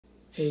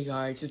Hey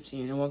guys, it's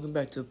Ian and welcome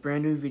back to a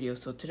brand new video.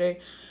 So today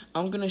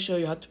I'm gonna show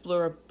you how to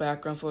blur a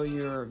background for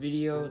your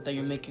video that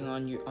you're making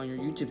on your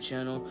YouTube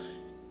channel.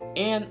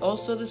 And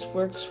also this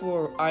works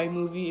for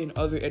iMovie and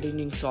other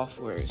editing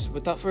softwares.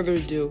 Without further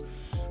ado,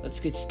 let's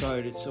get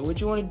started. So what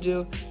you want to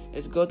do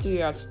is go to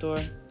your app store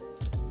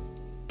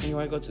and you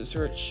want to go to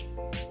search,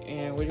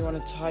 and what you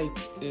want to type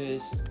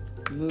is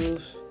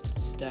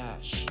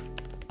Moustache.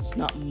 It's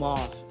not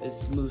moth,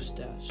 it's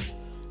Moustache.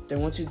 Then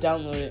once you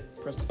download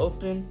it, press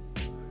open.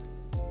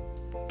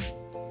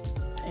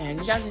 And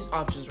you have these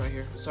options right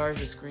here. Sorry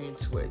for screen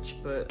switch,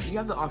 but you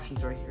have the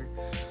options right here.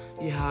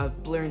 You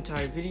have blur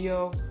entire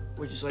video,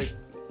 which is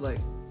like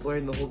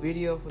blurring the whole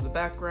video for the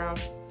background.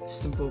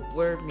 Simple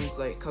blur means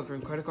like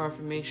covering credit card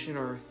information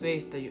or a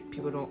face that you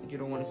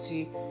don't want to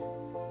see,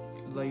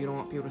 like you don't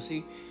want people to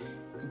see.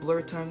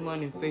 Blur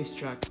timeline and face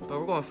track, but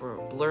we're going for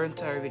a blur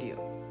entire video.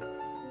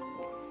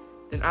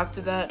 Then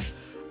after that,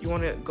 you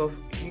want to go.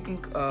 You can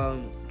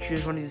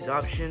choose one of these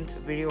options: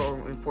 video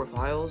or import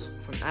files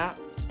from app.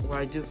 Where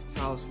I do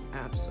files from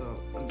apps,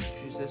 so I'm gonna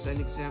choose this as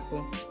an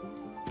example.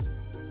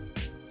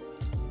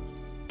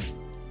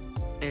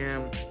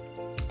 And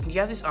you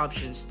have these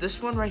options.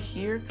 This one right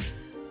here,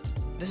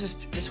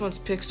 this one's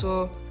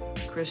pixel,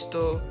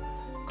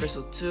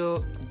 crystal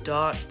 2,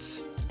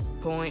 dots,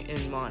 point,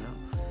 and mono.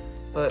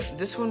 But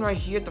this one right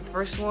here, the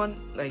first one,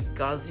 like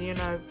Gaussian,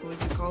 I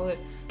believe you call it.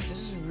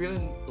 This is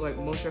really like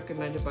most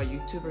recommended by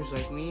YouTubers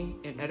like me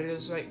and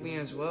editors like me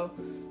as well,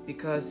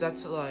 because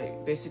that's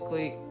like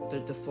basically the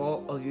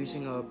default of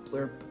using a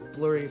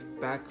blurry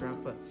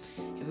background. But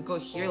if you go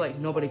here, like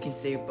nobody can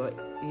say it, but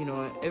you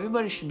know,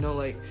 everybody should know,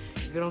 like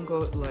if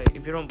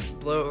you don't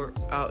blur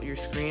out your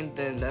screen,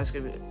 then that's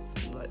gonna be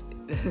like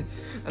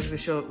that's gonna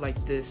show up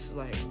like this,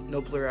 like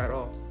no blur at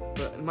all.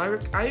 But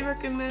I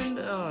recommend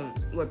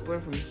like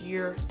blurring from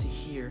here to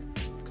here,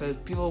 because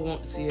people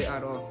won't see it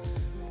at all.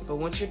 But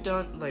once you're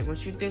done, like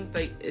once you think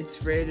like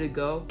it's ready to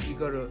go, you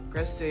go to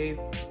press save.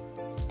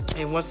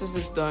 And once this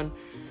is done,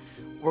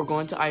 we're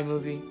going to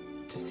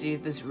iMovie to see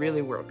if this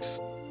really works.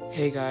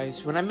 Hey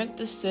guys, what I meant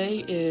to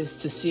say is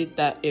to see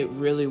that it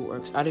really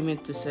works. I didn't mean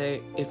to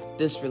say if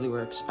this really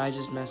works. I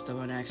just messed up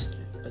on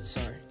accident, but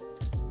sorry.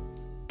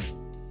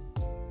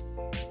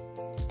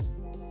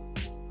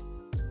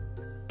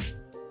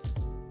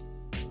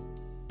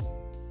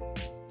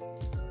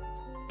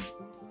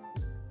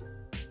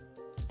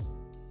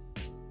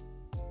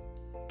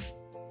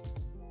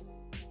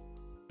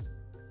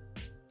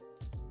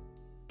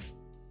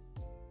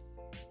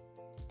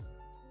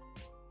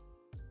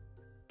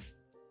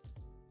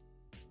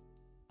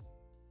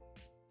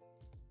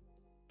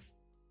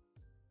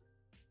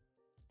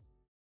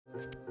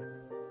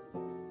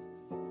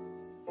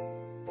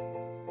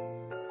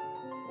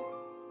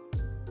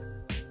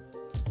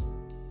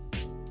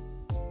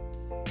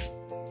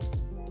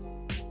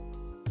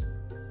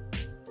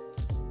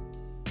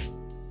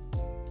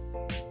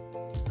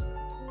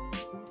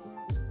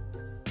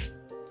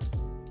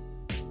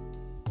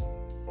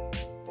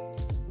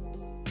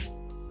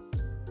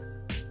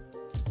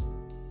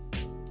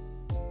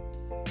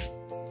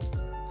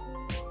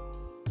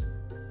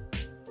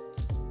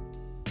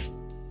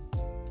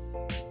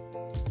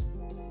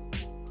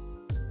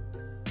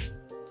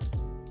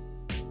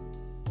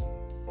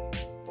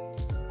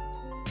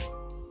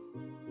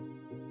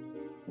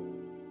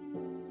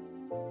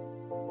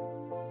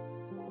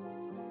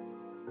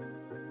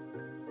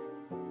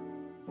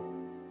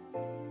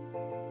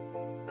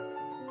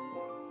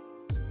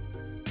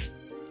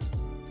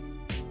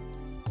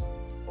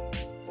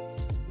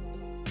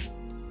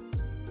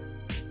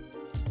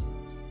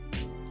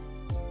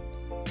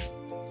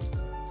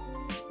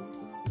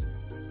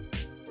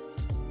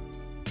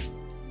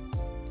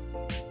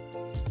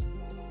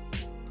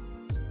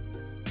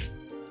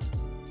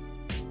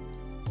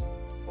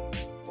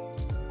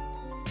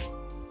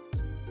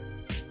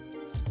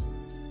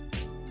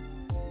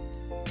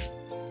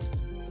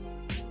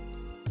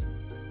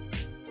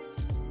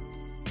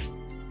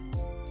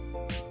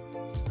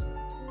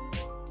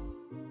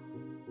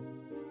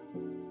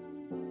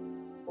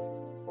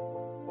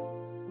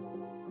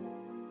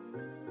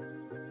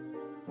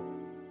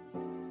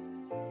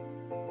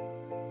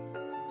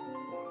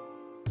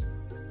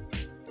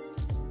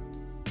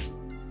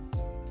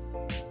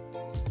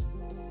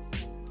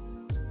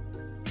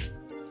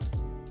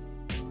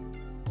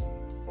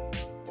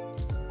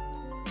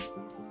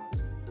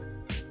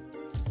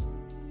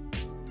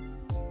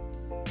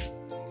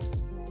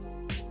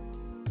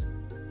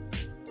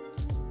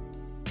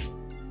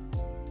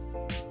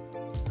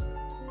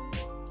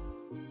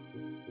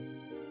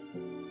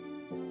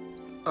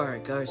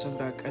 Alright guys, I'm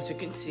back. As you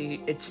can see,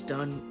 it's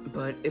done.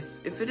 But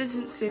if it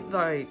isn't saved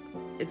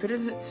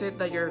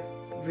that your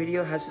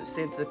video hasn't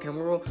saved to the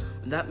camera roll,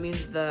 that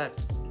means that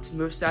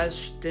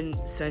Moustache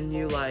didn't send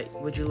you like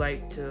would you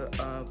like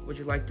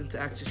them to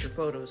access your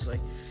photos.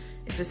 Like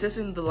if it says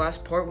in the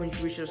last part when you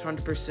reach this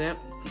 100%,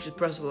 you just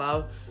press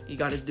allow. You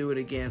gotta do it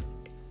again.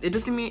 It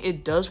doesn't mean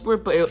it does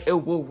work, but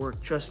it will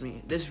work. Trust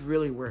me, this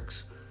really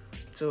works.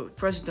 So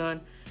press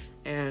done,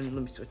 and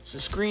let me switch the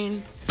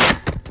screen.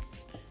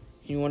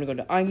 You want to go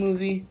to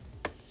iMovie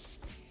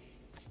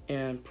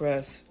and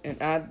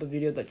add the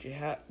video that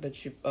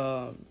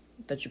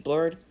you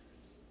blurred.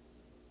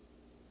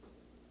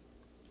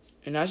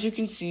 And as you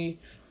can see,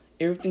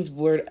 everything's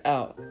blurred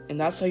out, and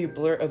that's how you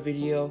blur a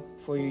video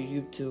for your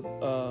YouTube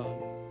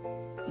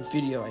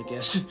video, I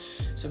guess.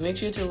 So make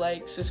sure to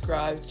like,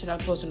 subscribe, turn on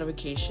post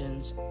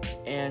notifications,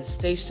 and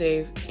stay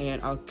safe,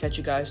 and I'll catch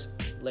you guys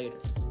later.